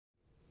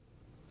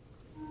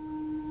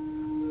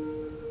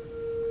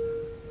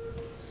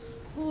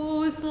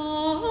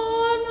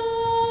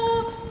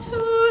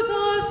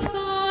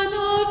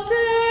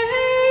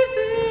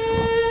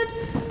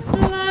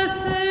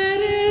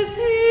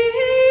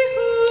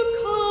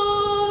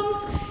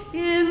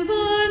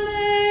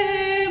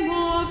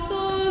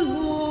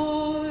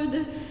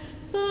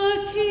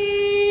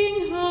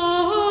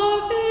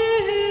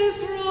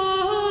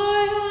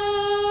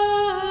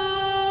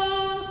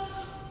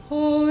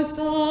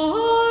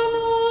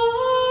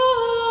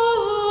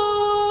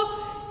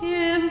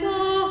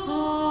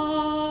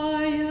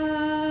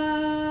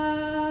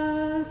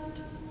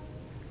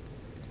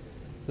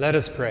Let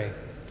us pray.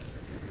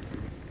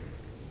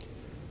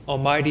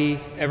 Almighty,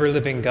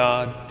 ever-living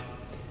God,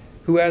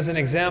 who as an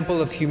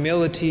example of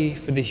humility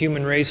for the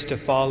human race to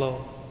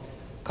follow,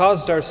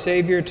 caused our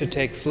Savior to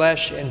take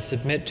flesh and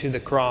submit to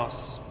the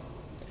cross,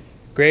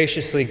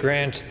 graciously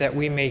grant that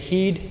we may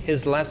heed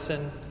his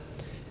lesson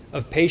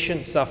of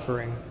patient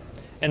suffering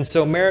and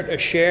so merit a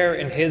share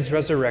in his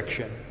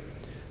resurrection,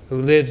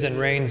 who lives and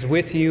reigns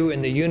with you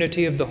in the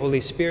unity of the Holy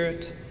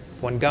Spirit,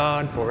 one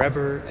God,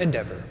 forever and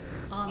ever.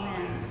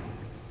 Amen.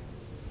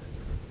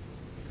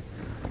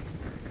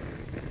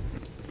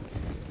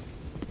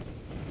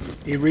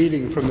 A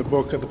reading from the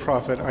book of the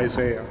prophet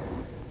Isaiah.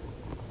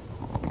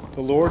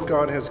 The Lord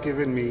God has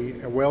given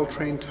me a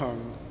well-trained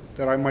tongue,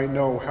 that I might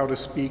know how to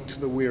speak to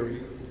the weary,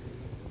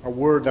 a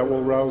word that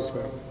will rouse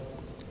them.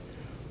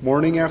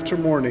 Morning after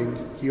morning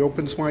he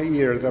opens my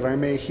ear that I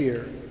may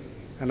hear,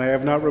 and I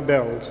have not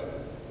rebelled,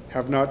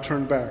 have not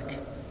turned back.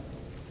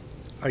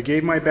 I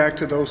gave my back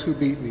to those who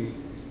beat me,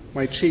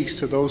 my cheeks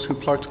to those who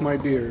plucked my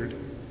beard.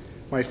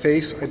 My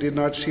face I did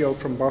not shield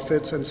from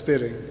buffets and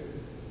spitting.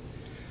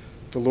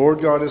 The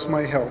Lord God is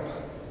my help,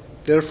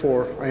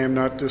 therefore I am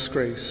not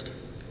disgraced.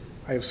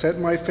 I have set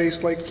my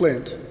face like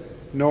flint,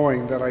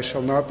 knowing that I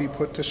shall not be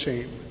put to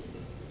shame.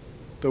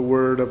 The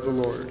word of the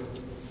Lord.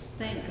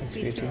 Thanks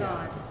be to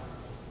God.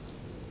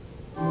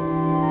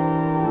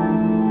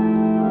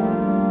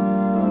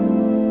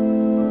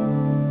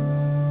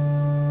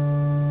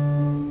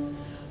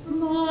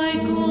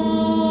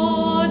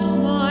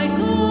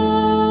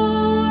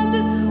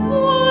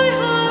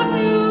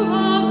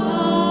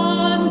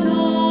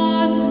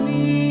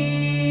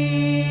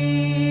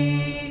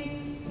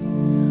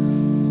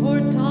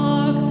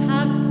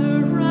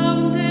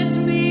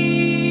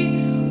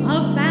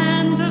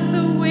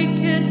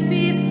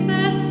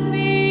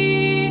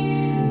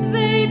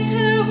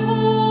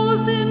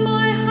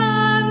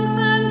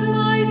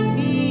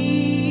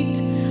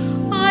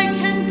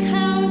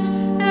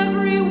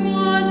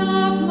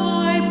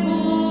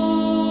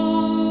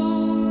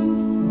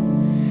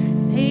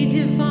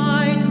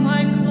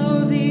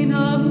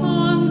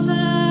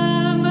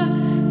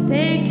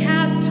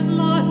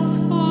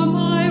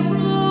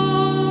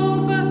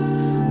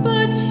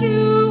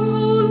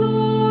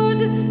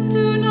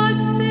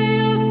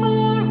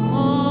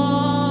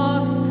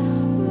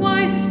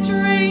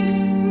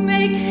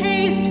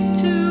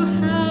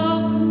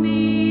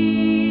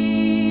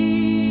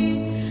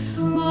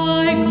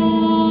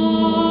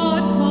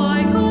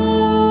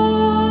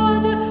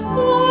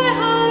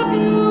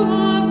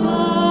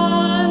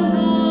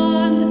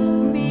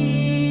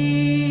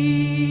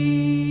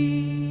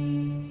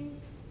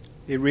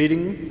 A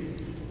reading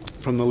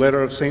from the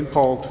letter of St.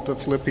 Paul to the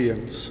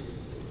Philippians.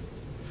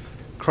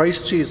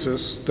 Christ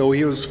Jesus, though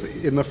he was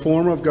in the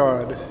form of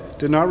God,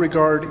 did not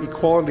regard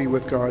equality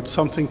with God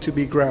something to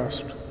be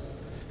grasped.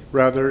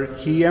 Rather,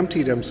 he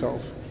emptied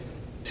himself,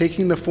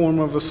 taking the form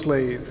of a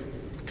slave,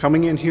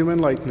 coming in human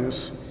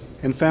likeness,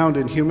 and found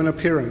in human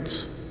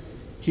appearance.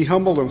 He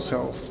humbled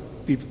himself,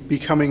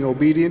 becoming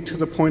obedient to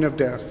the point of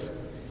death,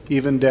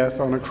 even death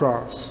on a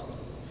cross.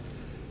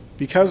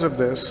 Because of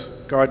this,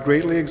 God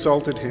greatly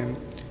exalted him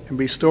and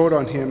bestowed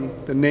on him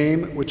the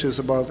name which is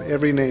above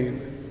every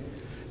name,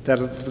 that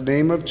at the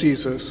name of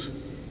Jesus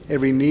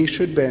every knee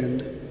should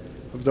bend,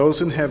 of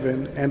those in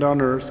heaven and on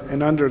earth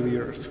and under the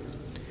earth,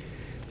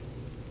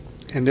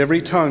 and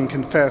every tongue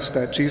confess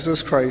that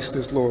Jesus Christ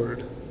is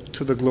Lord,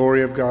 to the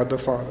glory of God the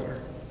Father.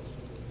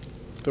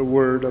 The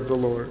word of the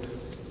Lord.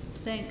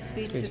 Thanks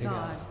be to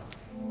God.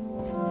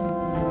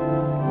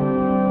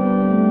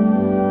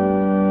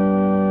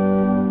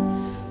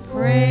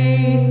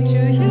 Praise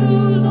to you,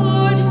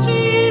 Lord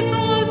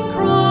Jesus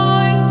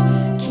Christ,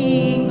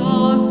 King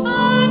of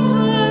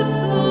endless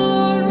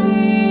glory.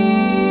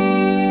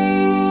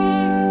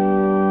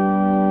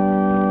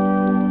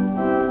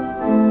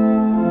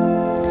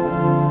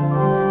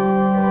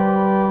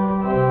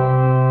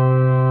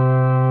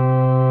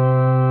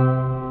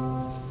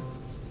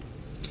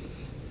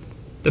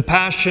 The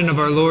Passion of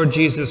our Lord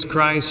Jesus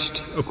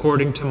Christ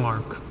according to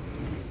Mark.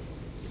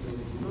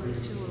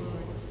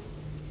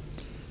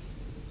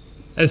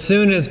 As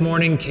soon as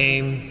morning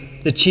came,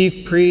 the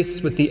chief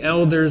priests with the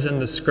elders and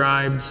the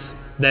scribes,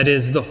 that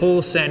is, the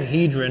whole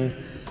Sanhedrin,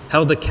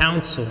 held a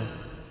council.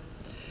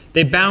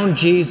 They bound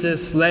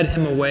Jesus, led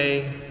him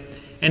away,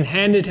 and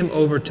handed him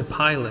over to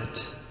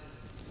Pilate.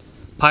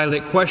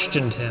 Pilate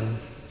questioned him,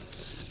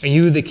 "Are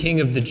you the king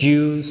of the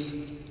Jews?"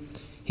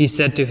 He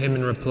said to him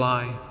in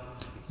reply,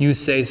 "You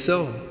say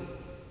so."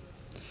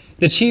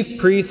 The chief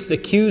priests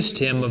accused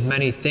him of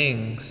many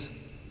things.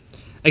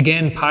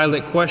 Again,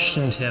 Pilate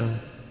questioned him,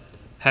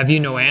 "Have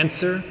you no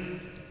answer?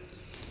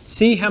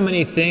 See how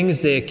many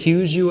things they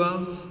accuse you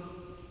of?"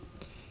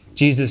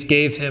 Jesus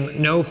gave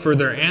him no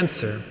further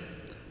answer,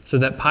 so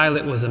that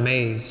Pilate was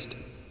amazed.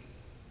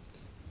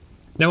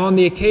 Now on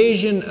the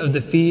occasion of the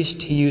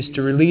feast, he used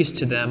to release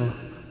to them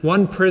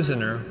one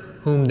prisoner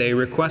whom they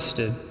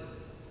requested.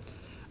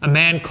 A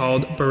man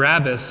called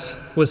Barabbas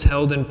was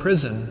held in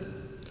prison,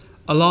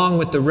 along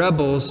with the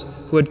rebels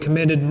who had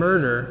committed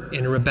murder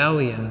in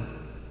rebellion.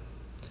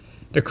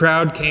 The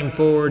crowd came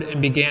forward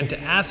and began to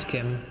ask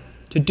him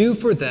to do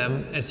for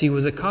them as he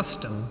was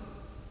accustomed.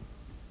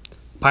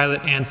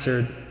 Pilate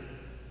answered,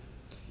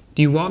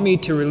 "Do you want me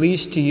to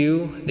release to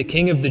you the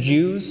King of the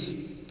Jews?"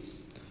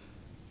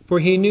 For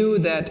he knew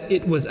that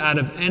it was out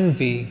of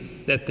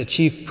envy that the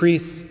chief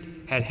priests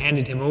had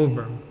handed him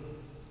over.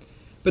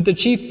 But the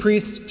chief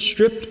priests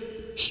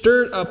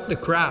stirred up the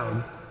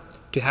crowd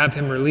to have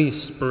him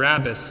release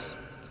Barabbas.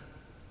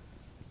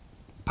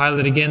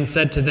 Pilate again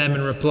said to them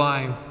in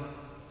reply,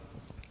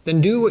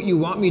 "Then do what you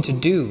want me to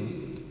do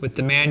with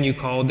the man you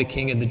call the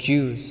King of the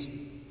Jews."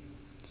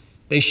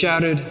 They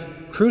shouted,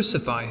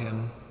 "Crucify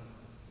him."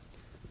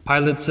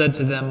 Pilate said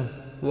to them,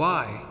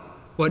 "Why?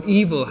 What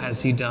evil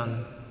has he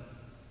done?"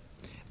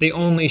 They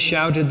only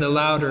shouted the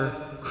louder,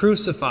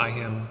 "Crucify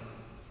him."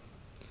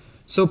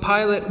 So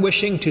Pilate,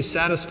 wishing to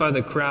satisfy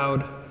the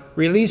crowd,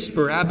 released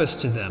Barabbas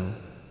to them,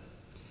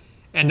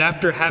 and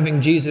after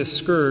having Jesus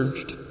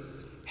scourged,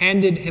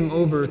 handed him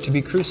over to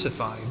be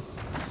crucified.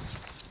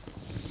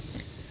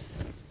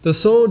 The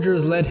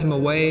soldiers led him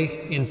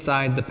away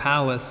inside the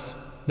palace,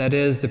 that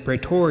is, the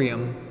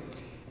praetorium,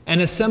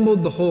 and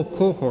assembled the whole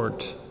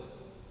cohort.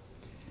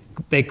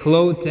 They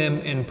clothed him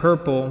in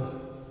purple,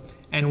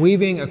 and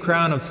weaving a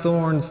crown of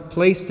thorns,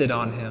 placed it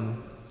on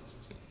him.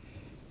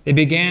 They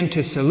began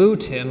to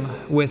salute him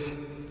with,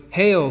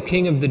 "Hail,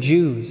 King of the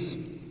Jews,"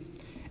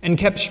 and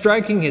kept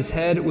striking his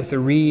head with a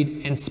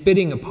reed and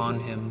spitting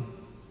upon him.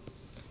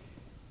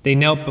 They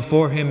knelt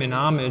before him in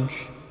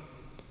homage,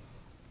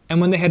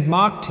 and when they had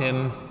mocked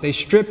him, they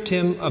stripped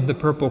him of the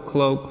purple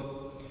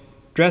cloak,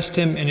 dressed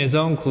him in his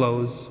own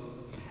clothes,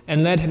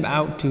 and led him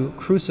out to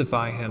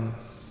crucify him.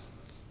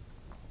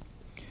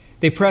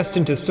 They pressed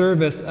into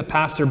service a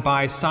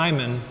passer-by,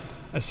 Simon,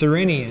 a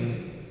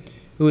Cyrenian,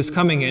 who was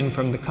coming in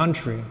from the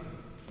country,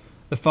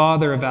 the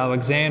father of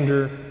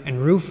Alexander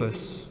and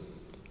Rufus,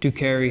 to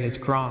carry his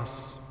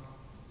cross.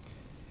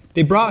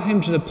 They brought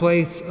him to the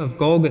place of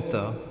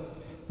Golgotha,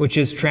 which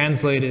is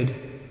translated,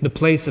 the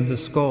place of the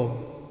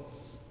skull.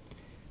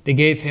 They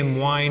gave him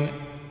wine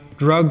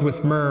drugged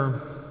with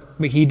myrrh,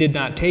 but he did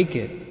not take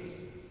it.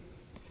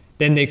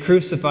 Then they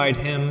crucified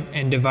him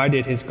and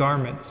divided his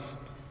garments,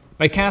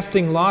 by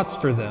casting lots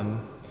for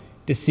them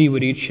to see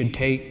what each should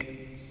take.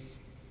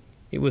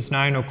 It was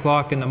 9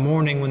 o'clock in the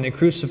morning when they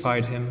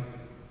crucified him.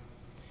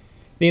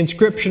 The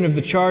inscription of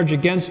the charge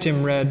against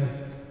him read,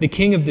 "The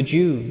King of the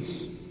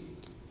Jews."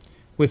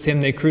 With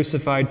him they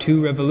crucified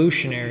 2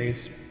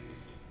 revolutionaries,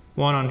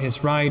 one on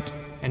his right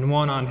and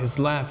one on his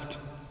left.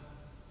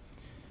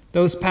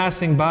 Those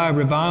passing by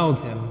reviled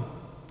him,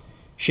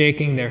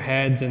 shaking their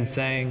heads and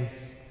saying,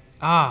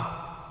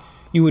 "Ah,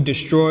 you would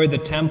destroy the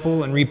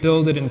temple and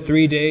rebuild it in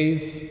 3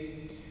 days?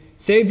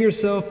 Save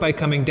yourself by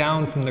coming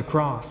down from the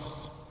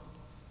cross."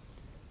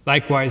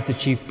 Likewise the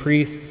chief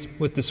priests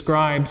with the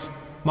scribes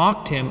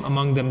mocked him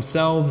among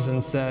themselves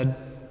and said,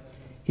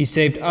 "He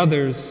saved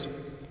others,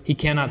 he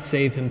cannot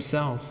save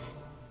himself.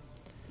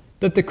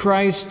 Let the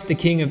Christ, the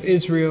King of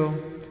Israel,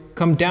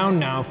 come down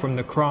now from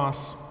the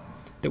cross,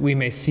 that we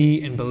may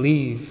see and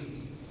believe."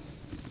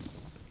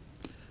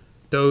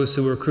 Those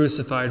who were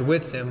crucified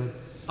with him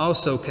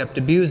also kept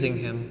abusing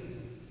him.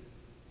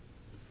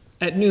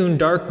 At noon,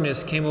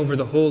 darkness came over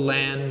the whole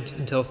land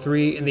until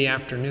 3 in the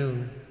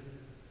afternoon.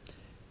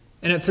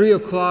 And at 3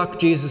 o'clock,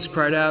 Jesus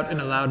cried out in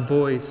a loud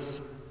voice,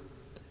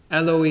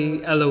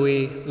 "Eloi,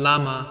 Eloi,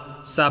 lama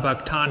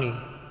sabachthani,"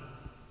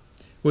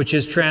 which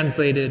is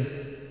translated,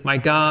 my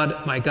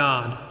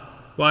God,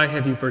 why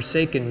have you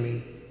forsaken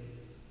me?"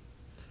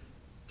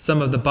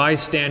 Some of the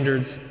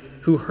bystanders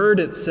who heard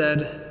it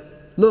said,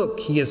 "Look,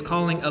 he is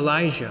calling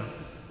Elijah."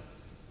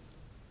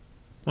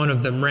 One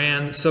of them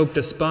ran, soaked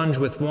a sponge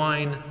with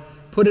wine,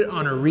 put it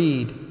on a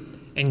reed,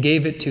 and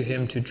gave it to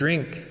him to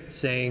drink,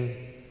 saying,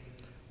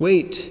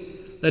 "Wait,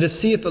 let us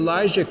see if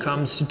Elijah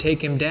comes to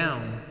take him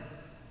down."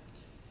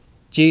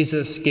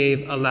 Jesus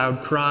gave a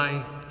loud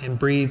cry and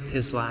breathed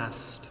his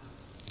last.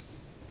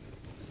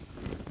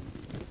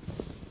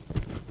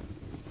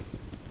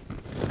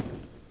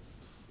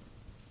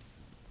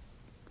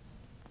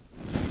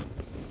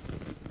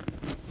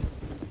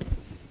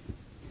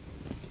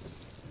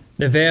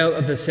 The veil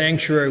of the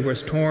sanctuary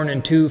was torn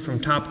in two from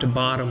top to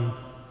bottom.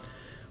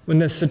 When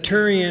the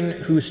centurion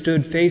who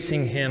stood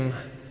facing him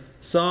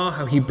saw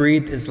how he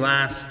breathed his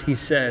last, he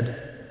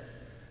said,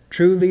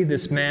 "Truly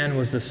this man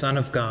was the Son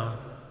of God."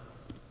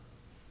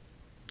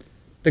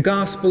 The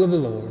Gospel of the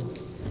Lord.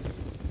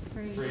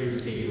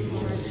 Praise to you,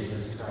 Lord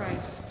Jesus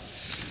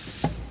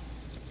Christ.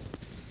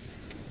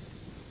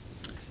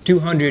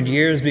 200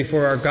 years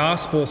before our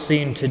Gospel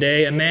scene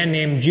today, a man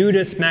named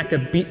Judas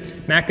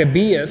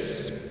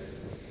Maccabeus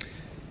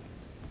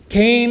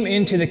came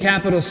into the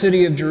capital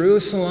city of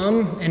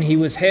Jerusalem, and he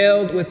was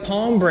hailed with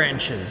palm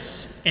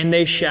branches, and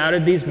they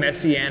shouted these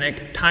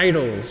messianic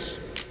titles,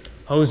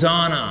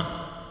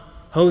 "Hosanna,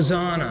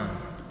 Hosanna."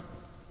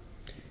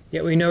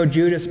 Yet we know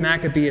Judas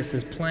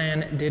Maccabeus'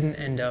 plan didn't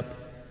end up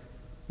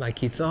like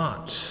he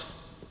thought.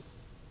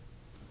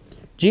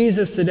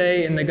 Jesus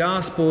today in the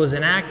gospel is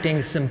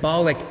enacting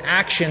symbolic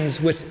actions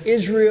which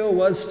Israel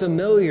was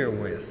familiar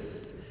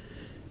with.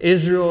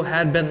 Israel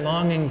had been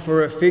longing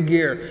for a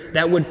figure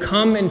that would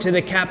come into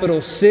the capital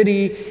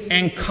city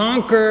and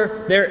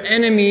conquer their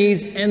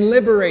enemies and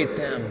liberate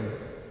them.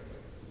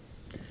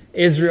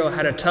 Israel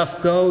had a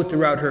tough go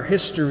throughout her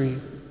history.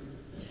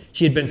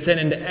 She had been sent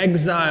into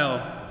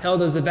exile,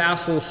 held as a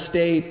vassal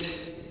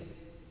state,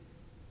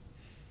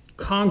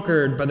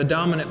 conquered by the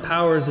dominant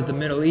powers of the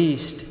Middle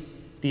East,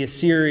 the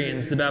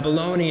Assyrians, the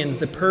Babylonians,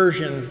 the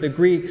Persians, the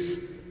Greeks,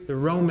 the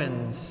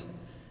Romans.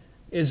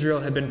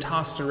 Israel had been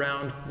tossed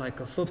around like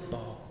a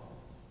football.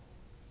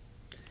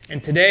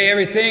 And today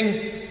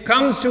everything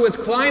comes to its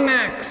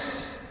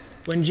climax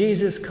when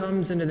Jesus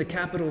comes into the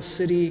capital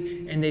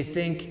city and they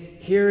think,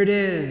 here it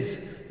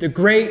is, the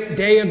great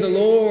day of the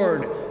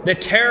Lord, the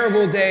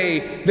terrible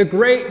day, the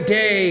great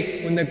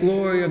day when the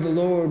glory of the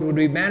Lord would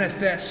be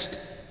manifest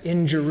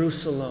in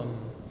Jerusalem.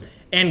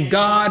 And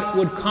God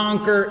would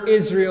conquer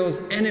Israel's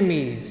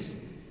enemies,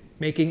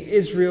 making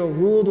Israel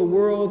rule the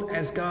world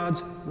as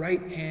God's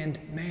right-hand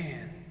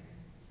man.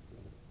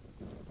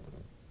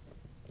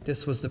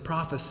 This was the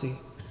prophecy.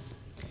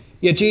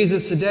 Yet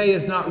Jesus today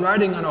is not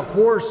riding on a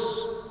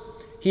horse.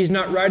 He's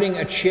not riding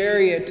a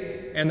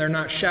chariot, and they're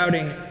not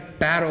shouting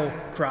battle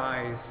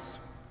cries.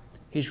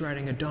 He's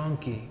riding a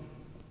donkey,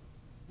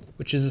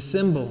 which is a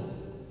symbol.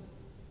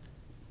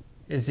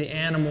 Is the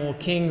animal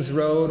kings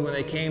rode when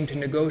they came to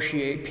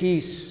negotiate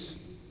peace.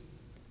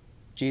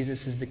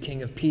 Jesus is the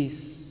King of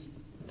peace.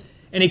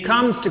 And he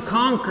comes to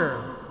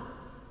conquer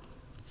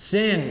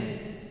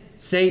sin,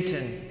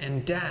 Satan,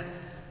 and death.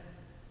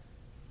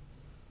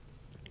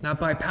 Not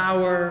by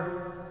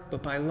power,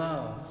 but by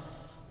love.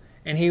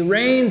 And he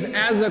reigns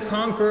as a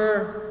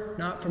conqueror,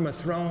 not from a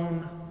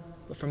throne,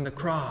 but from the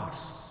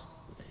cross.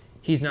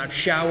 He's not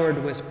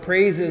showered with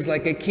praises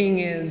like a king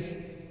is.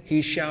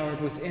 He's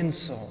showered with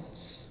insults.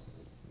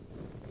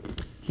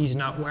 He's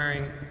not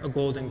wearing a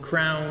golden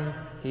crown.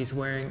 He's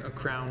wearing a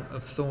crown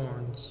of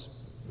thorns.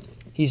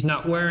 He's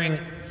not wearing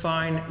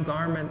fine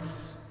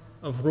garments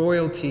of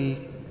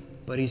royalty,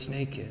 but he's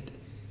naked.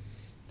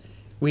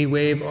 We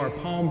wave our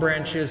palm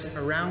branches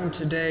around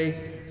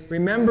today,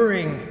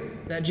 remembering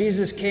that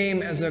Jesus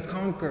came as a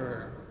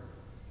conqueror,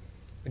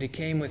 but he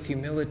came with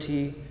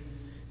humility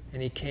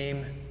and he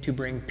came to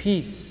bring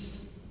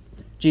peace.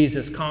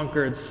 Jesus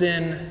conquered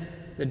sin,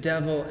 the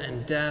devil,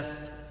 and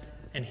death,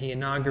 and he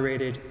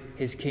inaugurated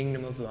his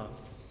kingdom of love.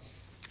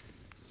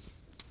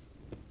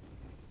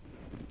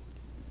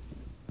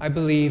 I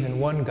believe in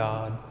one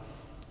God,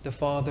 the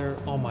Father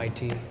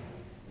Almighty,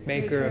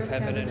 maker of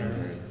heaven and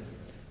earth,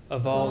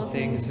 of all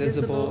things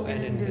visible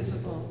and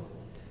invisible.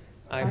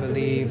 I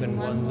believe in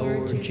one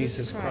Lord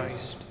Jesus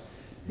Christ,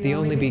 the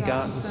only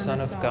begotten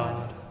Son of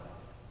God,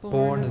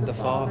 born of the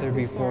Father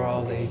before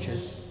all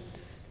ages,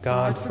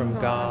 God from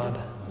God,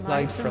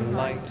 light from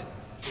light,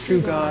 true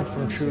God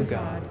from true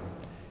God,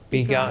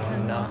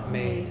 begotten, not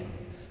made,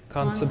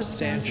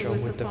 consubstantial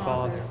with the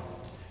Father.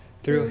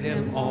 Through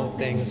him all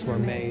things were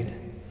made.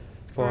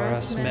 For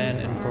us men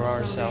and for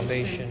our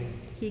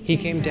salvation, he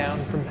came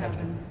down from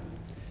heaven,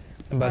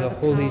 and by the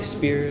Holy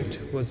Spirit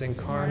was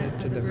incarnate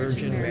to the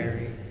Virgin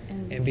Mary,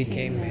 and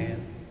became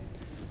man.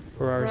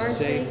 For our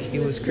sake he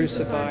was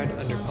crucified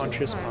under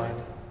Pontius Pilate.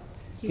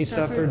 He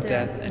suffered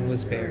death and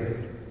was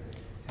buried,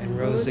 and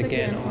rose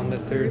again on the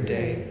third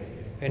day,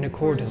 in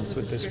accordance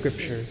with the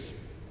Scriptures.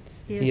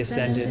 He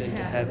ascended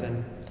into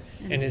heaven,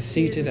 and is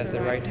seated at the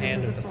right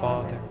hand of the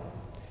Father.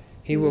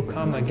 He will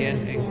come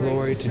again in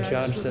glory to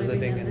judge the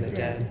living and the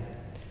dead,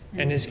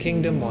 and his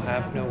kingdom will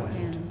have no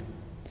end.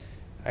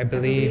 I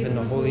believe in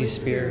the Holy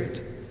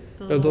Spirit,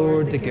 the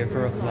Lord, the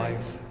giver of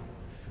life,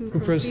 who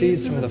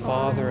proceeds from the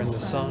Father and the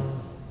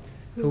Son,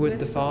 who with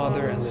the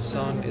Father and the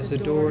Son is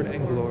adored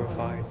and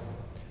glorified,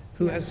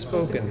 who has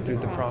spoken through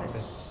the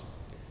prophets.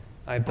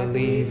 I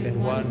believe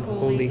in one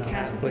holy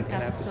Catholic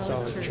and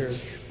Apostolic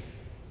Church.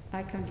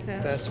 I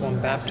confess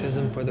one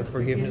baptism for the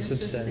forgiveness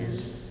of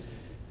sins,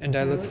 and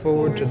I look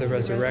forward to the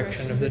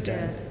resurrection of the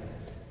dead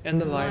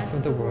and the life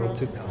of the world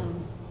to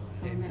come.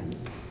 Amen.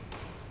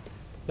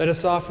 Let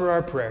us offer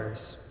our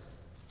prayers.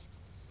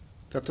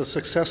 That the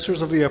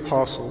successors of the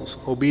apostles,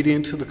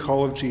 obedient to the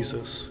call of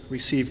Jesus,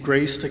 receive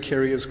grace to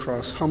carry his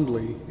cross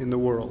humbly in the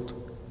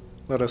world.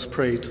 Let us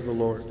pray to the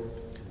Lord.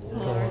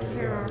 Lord,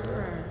 hear our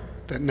prayer.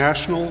 That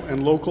national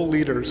and local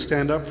leaders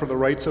stand up for the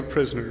rights of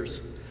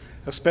prisoners,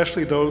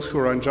 especially those who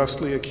are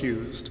unjustly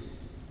accused.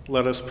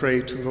 Let us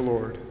pray to the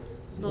Lord.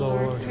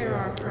 Lord, hear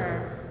our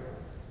prayer.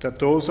 That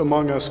those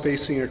among us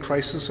facing a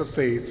crisis of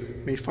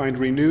faith may find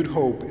renewed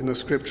hope in the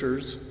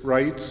Scriptures,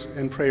 rites,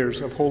 and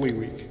prayers of Holy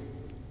Week.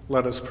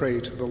 Let us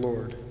pray to the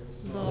Lord.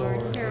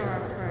 Lord, hear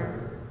our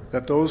prayer.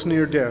 That those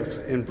near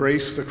death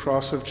embrace the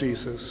cross of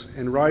Jesus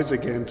and rise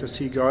again to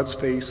see God's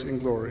face in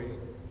glory.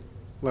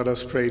 Let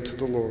us pray to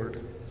the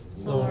Lord.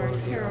 Lord,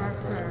 hear our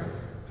prayer.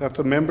 That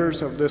the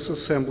members of this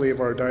assembly of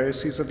our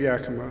Diocese of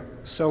Yakima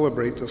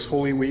celebrate this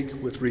Holy Week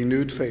with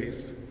renewed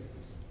faith.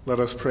 Let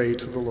us pray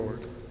to the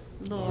Lord.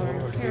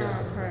 Lord, hear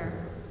our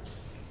prayer.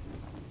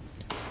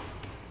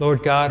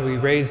 Lord God, we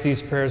raise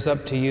these prayers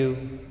up to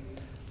you,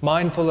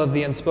 mindful of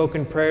the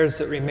unspoken prayers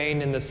that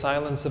remain in the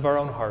silence of our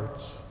own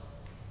hearts.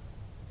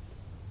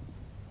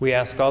 We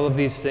ask all of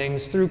these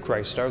things through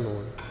Christ our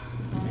Lord.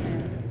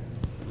 Amen.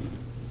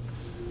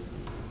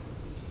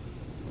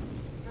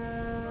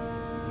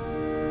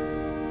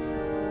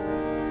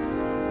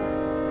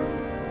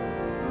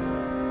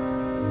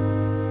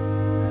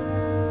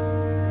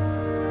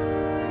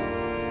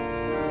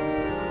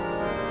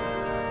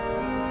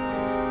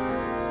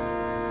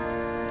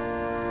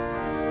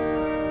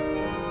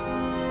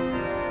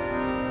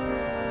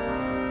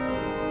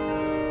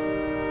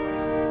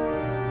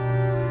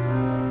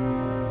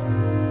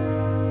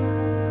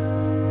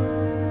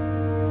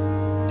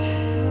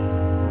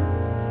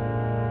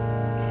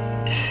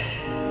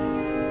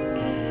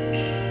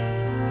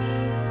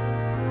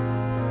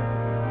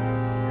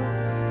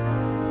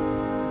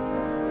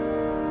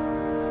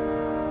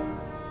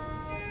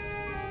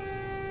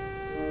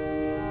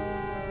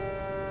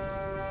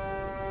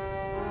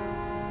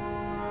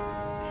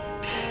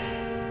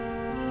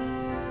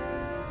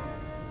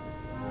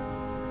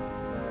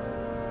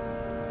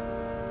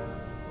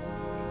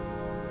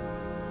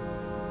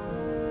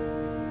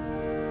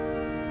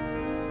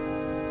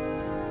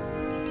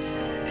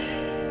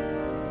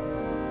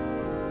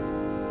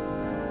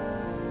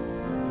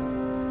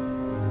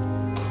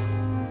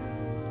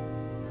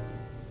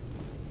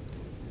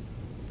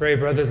 Pray,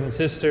 brothers and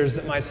sisters,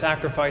 that my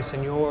sacrifice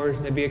and yours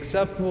may be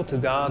acceptable to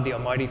God, the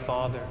Almighty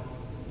Father.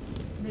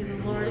 May the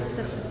Lord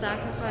accept the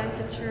sacrifice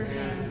at your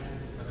hands,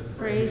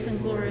 praise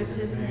and glory of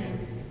his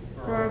name,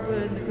 for our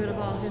good and the good of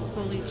all his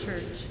holy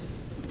church.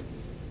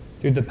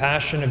 Through the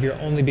passion of your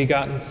only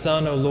begotten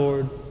Son, O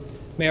Lord,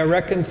 may our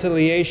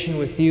reconciliation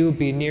with you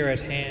be near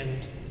at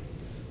hand,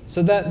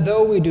 so that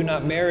though we do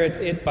not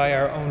merit it by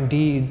our own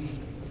deeds,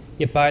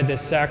 yet by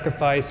this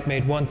sacrifice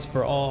made once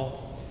for all,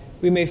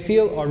 we may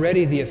feel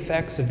already the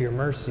effects of your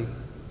mercy.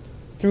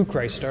 Through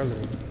Christ our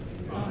Lord.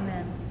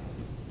 Amen.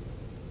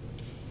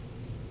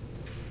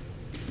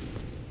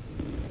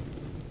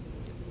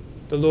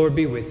 The Lord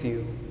be with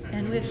you.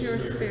 And with your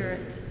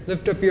spirit,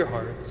 Lift up your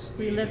hearts.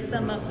 we lift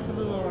them up to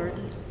the Lord.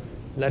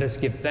 Let us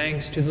give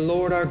thanks to the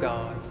Lord our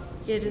God.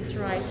 It is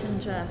right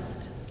and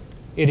just.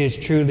 It is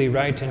truly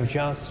right and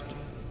just,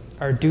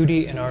 our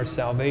duty and our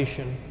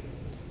salvation,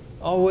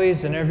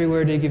 always and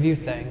everywhere to give you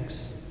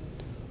thanks.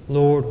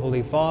 Lord,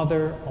 Holy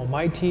Father,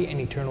 Almighty and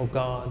eternal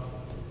God,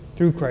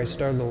 through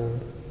Christ our Lord.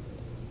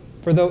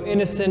 For though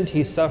innocent,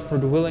 he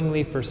suffered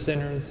willingly for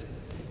sinners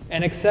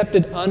and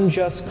accepted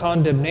unjust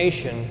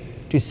condemnation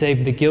to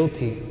save the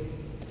guilty.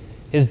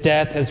 His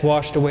death has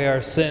washed away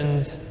our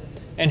sins,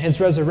 and his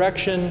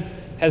resurrection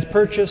has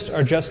purchased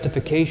our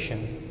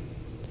justification.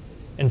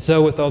 And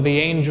so with all the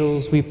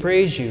angels we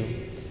praise you,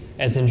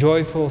 as in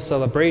joyful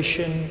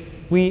celebration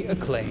we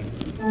acclaim.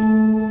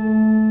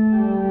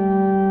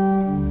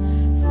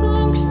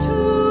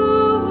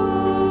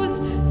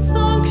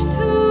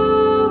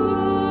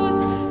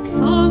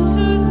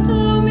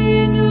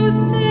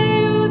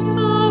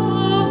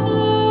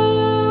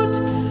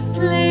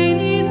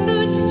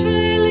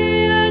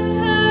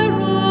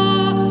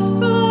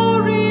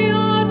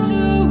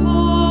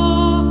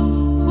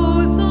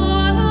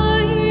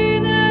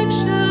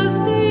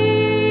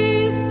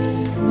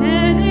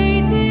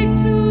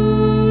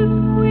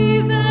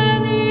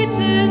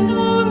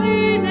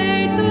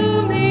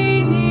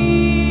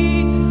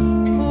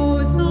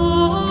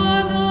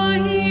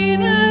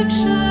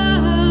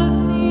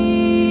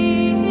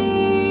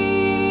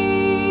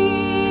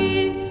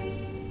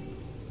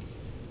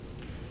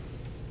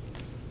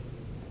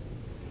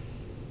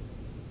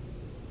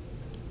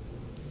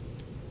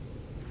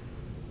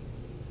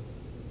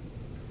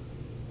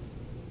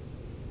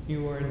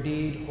 You are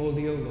indeed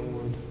holy, O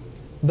Lord,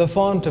 the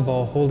font of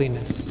all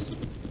holiness.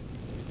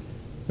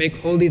 Make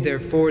holy,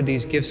 therefore,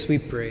 these gifts, we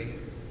pray,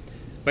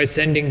 by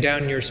sending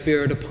down your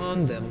Spirit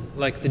upon them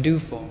like the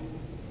dewfall,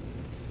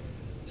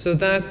 so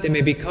that they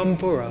may become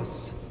for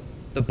us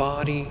the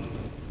body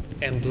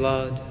and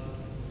blood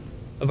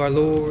of our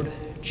Lord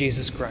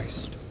Jesus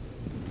Christ.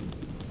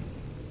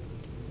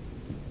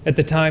 At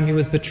the time he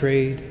was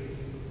betrayed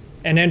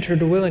and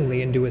entered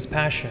willingly into his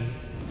passion,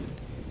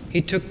 he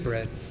took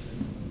bread,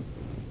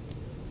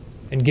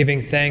 and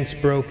giving thanks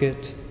broke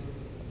it,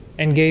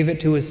 and gave it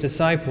to his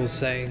disciples,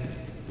 saying,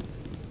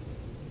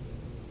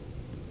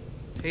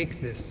 "Take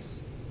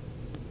this,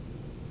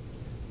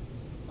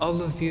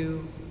 all of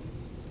you,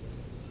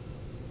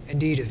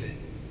 and eat of it.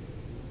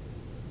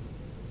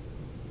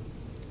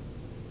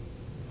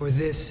 For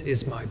this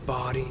is my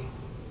body,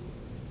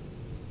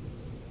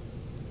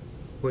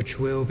 which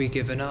will be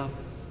given up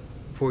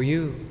for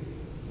you."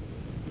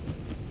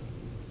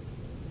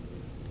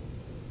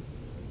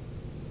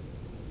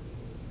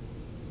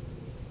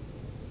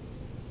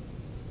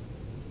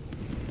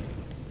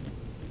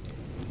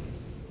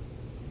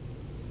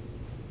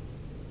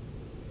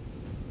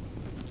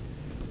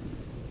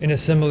 In a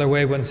similar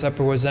way, when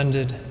supper was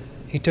ended,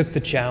 he took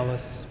the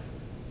chalice,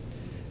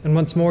 and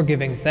once more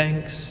giving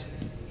thanks,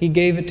 he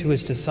gave it to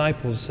his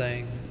disciples,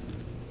 saying,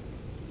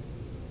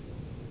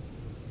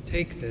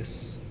 Take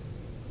this,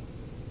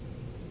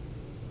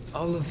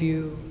 all of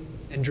you,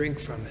 and drink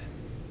from it.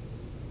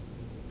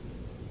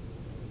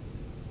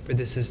 For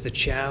this is the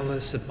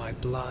chalice of my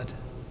blood,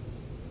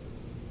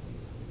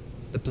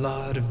 the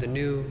blood of the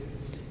new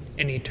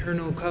and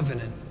eternal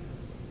covenant,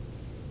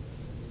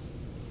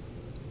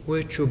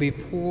 which will be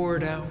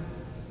poured out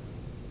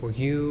for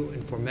you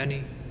and for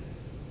many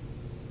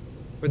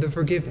for the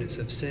forgiveness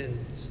of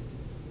sins.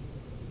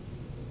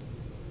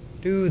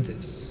 Do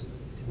this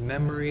in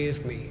memory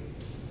of me.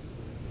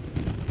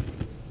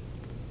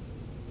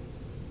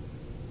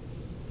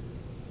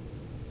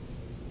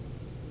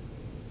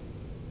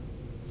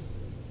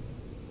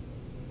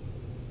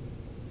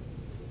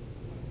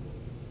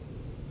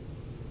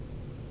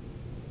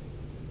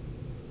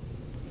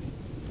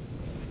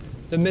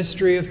 The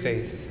mystery of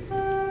faith.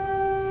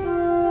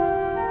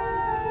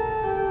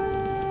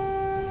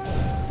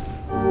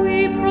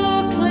 We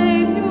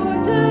proclaim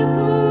your death,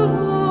 O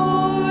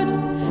Lord,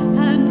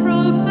 and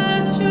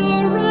profess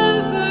your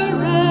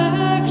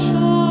resurrection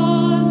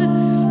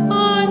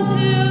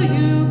until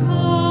you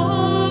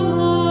come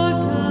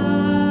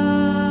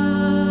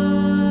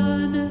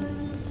again.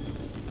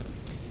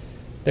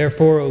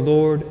 Therefore, O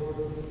Lord,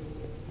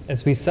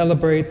 as we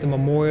celebrate the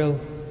memorial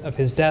of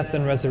his death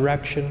and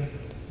resurrection,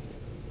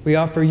 we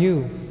offer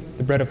you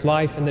the bread of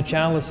life and the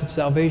chalice of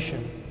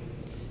salvation,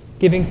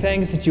 giving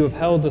thanks that you have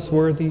held us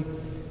worthy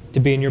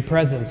to be in your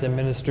presence and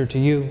minister to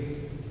you.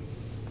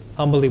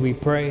 Humbly we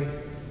pray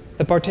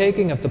that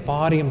partaking of the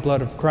body and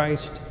blood of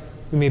Christ,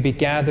 we may be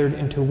gathered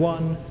into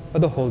one by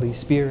the Holy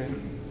Spirit.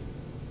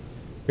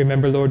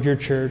 Remember, Lord, your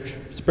church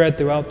spread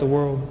throughout the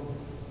world,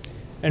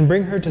 and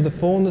bring her to the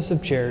fullness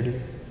of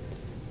charity,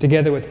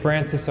 together with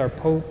Francis our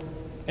Pope,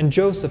 and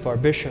Joseph our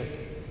Bishop,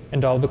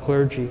 and all the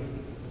clergy.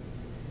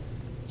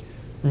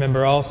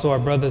 Remember also our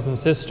brothers and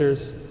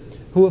sisters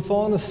who have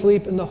fallen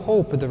asleep in the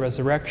hope of the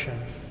resurrection,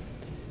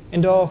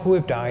 and all who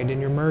have died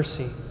in your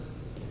mercy.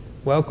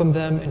 Welcome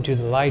them into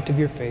the light of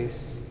your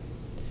face.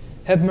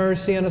 Have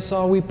mercy on us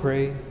all, we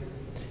pray,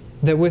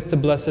 that with the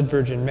Blessed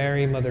Virgin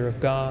Mary, Mother of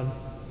God,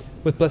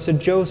 with blessed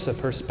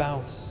Joseph, her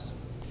spouse,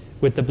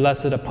 with the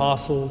blessed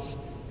apostles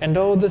and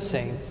all the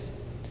saints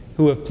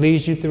who have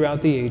pleased you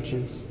throughout the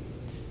ages,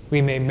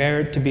 we may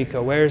merit to be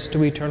co-heirs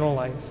to eternal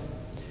life,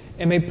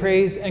 and may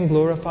praise and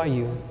glorify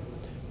you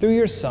through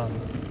your Son,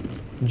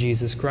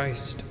 Jesus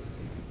Christ.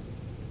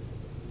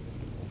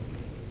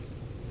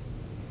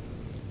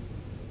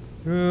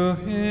 Through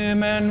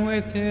him and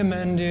with him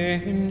and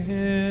in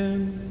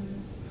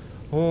him,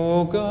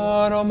 O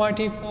God,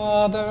 Almighty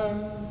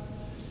Father,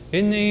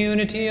 in the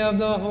unity of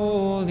the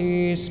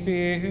Holy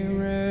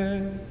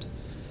Spirit,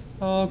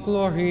 all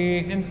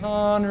glory and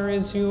honor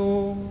is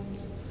yours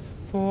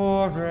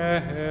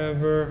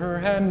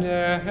forever and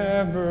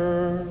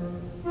ever.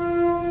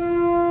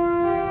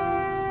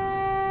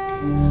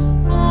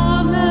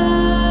 Amen.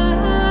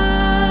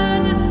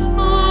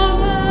 Amen.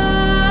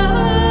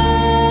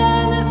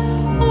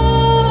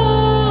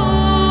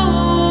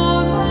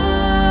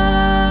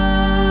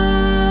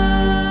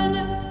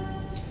 Amen.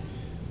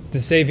 The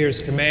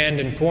Savior's command,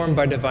 informed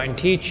by divine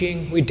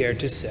teaching, we dare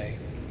to say,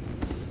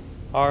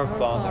 Our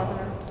Father,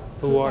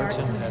 who art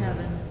in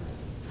heaven,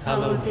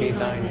 hallowed be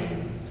thy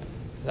name.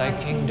 Thy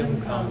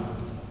kingdom come,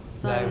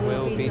 thy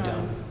will be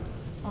done,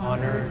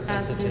 on earth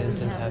as it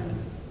is in heaven.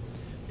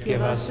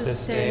 Give us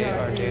this day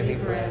our daily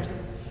bread,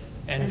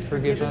 and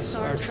forgive us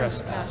our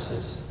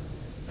trespasses,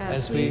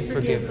 as we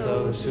forgive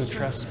those who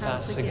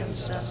trespass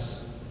against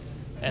us.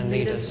 And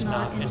lead us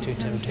not into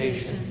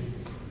temptation,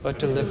 but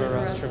deliver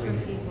us from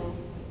evil.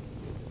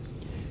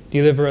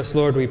 Deliver us,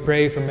 Lord, we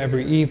pray, from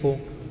every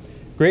evil.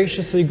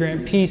 Graciously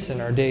grant peace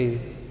in our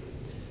days,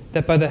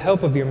 that by the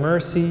help of your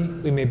mercy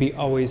we may be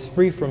always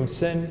free from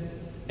sin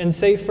and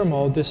safe from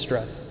all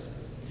distress,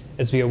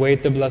 as we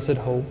await the blessed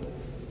hope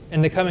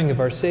and the coming of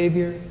our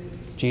Savior,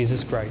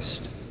 Jesus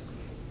Christ.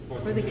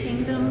 For the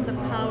kingdom, the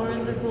power,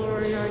 and the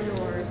glory are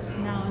yours,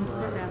 now and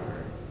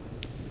forever.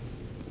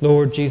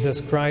 Lord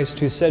Jesus Christ,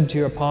 who said to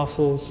your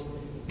apostles,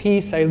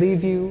 Peace I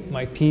leave you,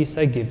 my peace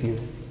I give you,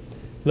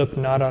 look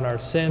not on our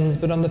sins,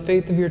 but on the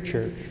faith of your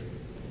church,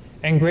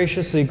 and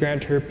graciously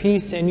grant her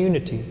peace and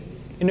unity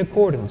in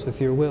accordance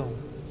with your will,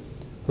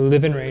 who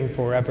live and reign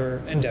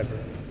forever and ever.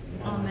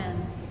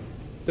 Amen.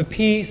 The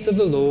peace of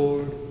the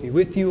Lord be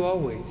with you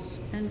always.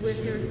 And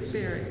with your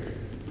spirit.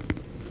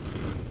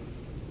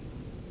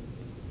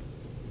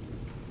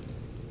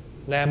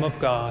 Lamb of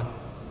God,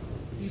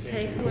 You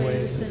take away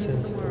the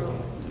sins of the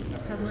world.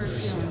 Have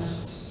mercy on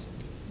us.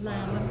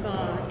 Lamb of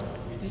God,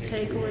 you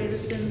take away the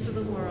sins of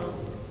the world.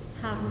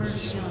 Have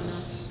mercy on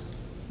us.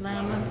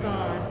 Lamb of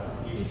God,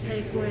 you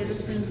take away the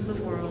sins of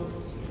the world.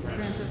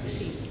 Grant us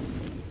peace.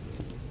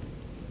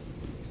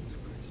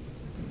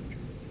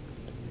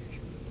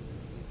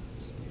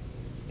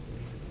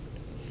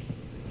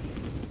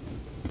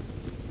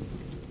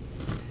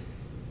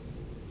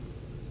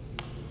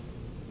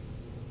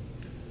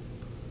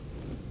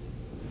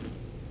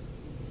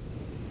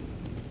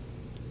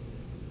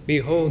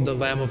 behold the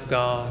Lamb of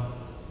God.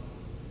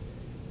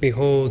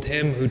 Behold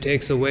him who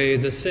takes away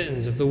the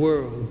sins of the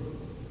world.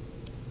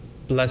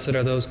 Blessed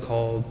are those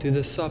called to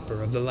the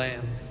supper of the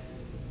Lamb.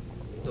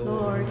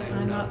 Lord,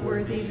 I'm not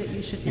worthy that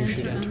you should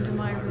enter under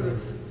my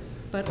roof,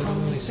 but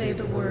only say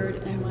the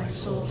word, and my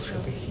soul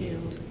shall be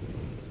healed.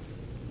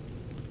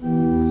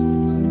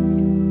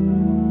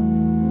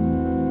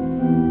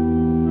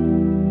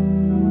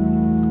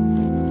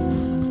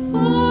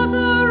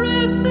 Father,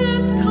 if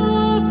this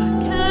cup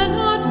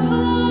cannot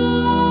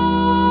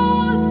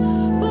pass,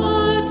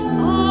 but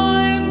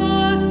I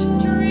must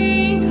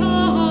drink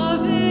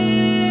of it,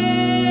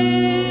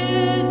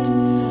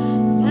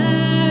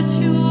 let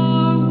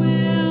your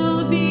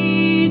will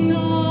be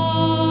done.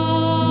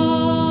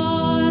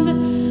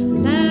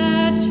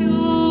 Let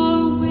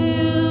your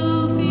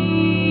will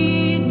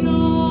be done.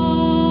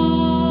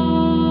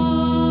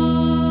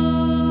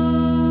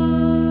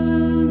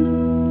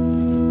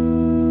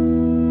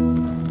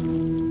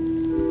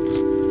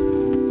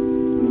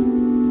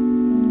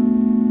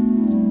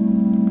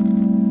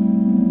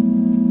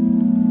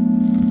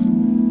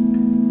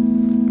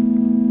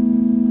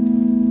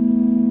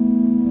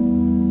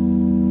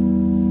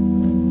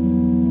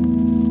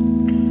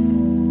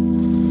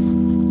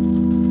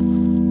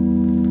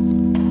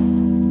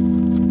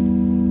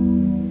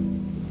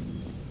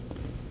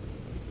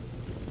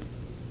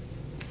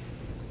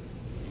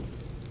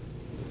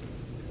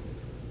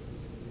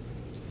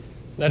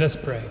 Let us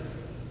pray.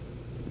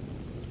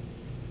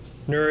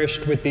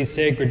 Nourished with these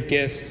sacred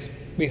gifts,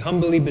 we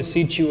humbly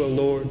beseech you, O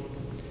Lord,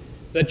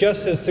 that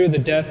just as through the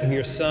death of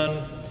your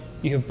Son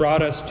you have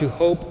brought us to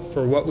hope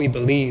for what we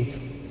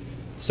believe,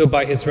 so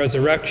by his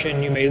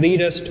resurrection you may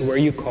lead us to where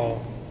you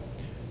call.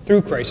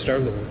 Through Christ our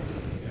Lord.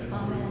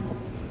 Amen.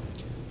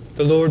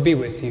 The Lord be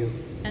with you.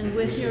 And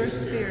with your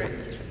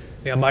spirit.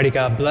 May Almighty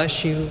God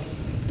bless you,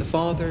 the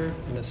Father,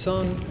 and the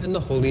Son, and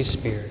the Holy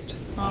Spirit.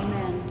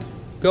 Amen.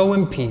 Go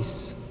in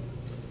peace.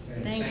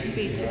 Thanks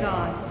be to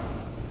God.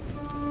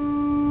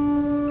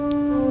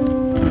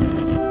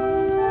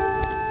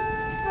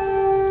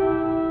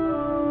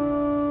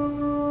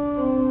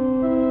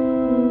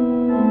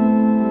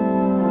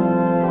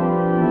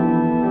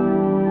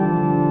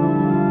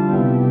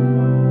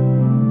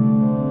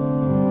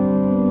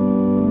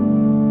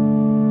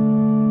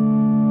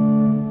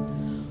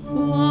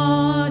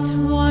 What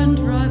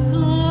wondrous